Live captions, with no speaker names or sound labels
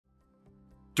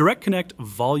Direct Connect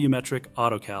Volumetric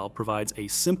AutoCal provides a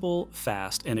simple,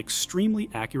 fast, and extremely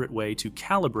accurate way to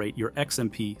calibrate your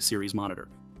XMP series monitor.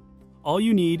 All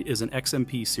you need is an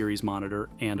XMP series monitor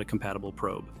and a compatible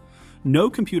probe. No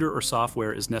computer or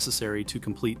software is necessary to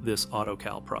complete this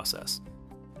AutoCal process.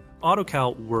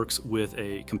 AutoCal works with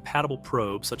a compatible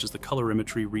probe such as the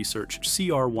Colorimetry Research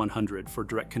CR100 for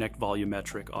Direct Connect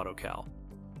Volumetric AutoCal.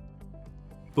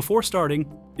 Before starting,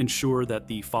 ensure that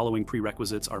the following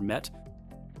prerequisites are met.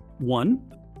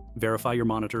 1. Verify your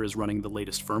monitor is running the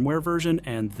latest firmware version,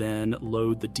 and then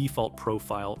load the default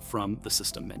profile from the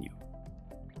system menu.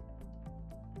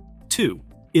 2.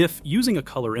 If using a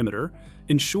colorimeter,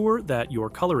 ensure that your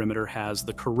colorimeter has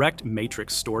the correct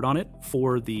matrix stored on it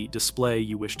for the display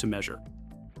you wish to measure.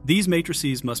 These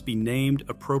matrices must be named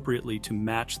appropriately to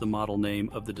match the model name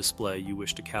of the display you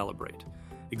wish to calibrate.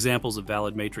 Examples of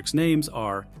valid matrix names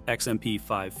are XMP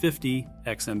 550,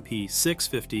 XMP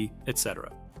 650,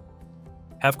 etc.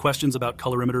 Have questions about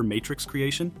colorimeter matrix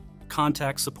creation?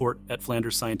 Contact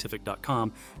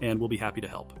support@flandersscientific.com and we'll be happy to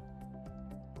help.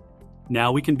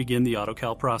 Now we can begin the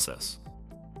AutoCal process.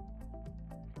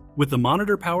 With the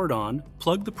monitor powered on,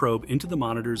 plug the probe into the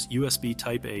monitor's USB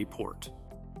Type-A port.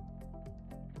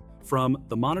 From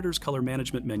the monitor's color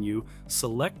management menu,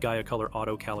 select Gaia Color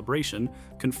Auto Calibration,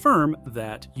 confirm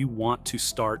that you want to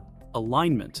start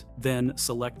alignment, then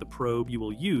select the probe you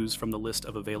will use from the list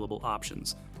of available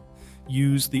options.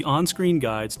 Use the on-screen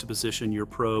guides to position your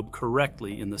probe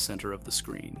correctly in the center of the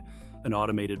screen. An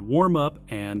automated warm-up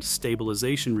and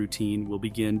stabilization routine will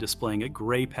begin displaying a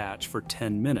gray patch for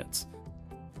 10 minutes.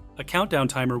 A countdown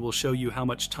timer will show you how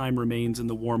much time remains in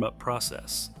the warm-up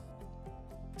process.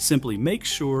 Simply make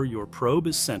sure your probe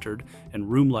is centered and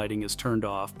room lighting is turned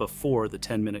off before the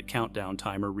 10-minute countdown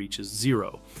timer reaches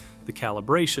 0. The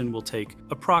calibration will take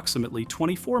approximately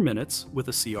 24 minutes with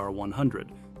a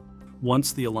CR100.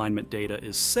 Once the alignment data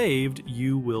is saved,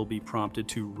 you will be prompted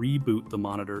to reboot the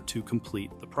monitor to complete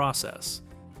the process.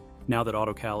 Now that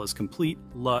AutoCal is complete,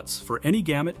 LUTs for any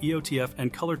gamut, EOTF,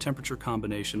 and color temperature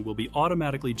combination will be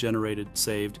automatically generated,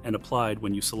 saved, and applied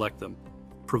when you select them,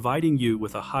 providing you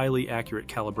with a highly accurate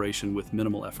calibration with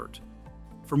minimal effort.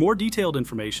 For more detailed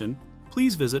information,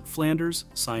 please visit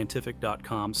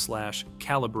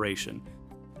flandersscientific.com/calibration.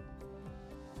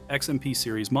 XMP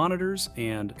series monitors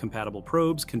and compatible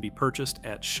probes can be purchased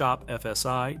at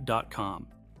shopfsi.com.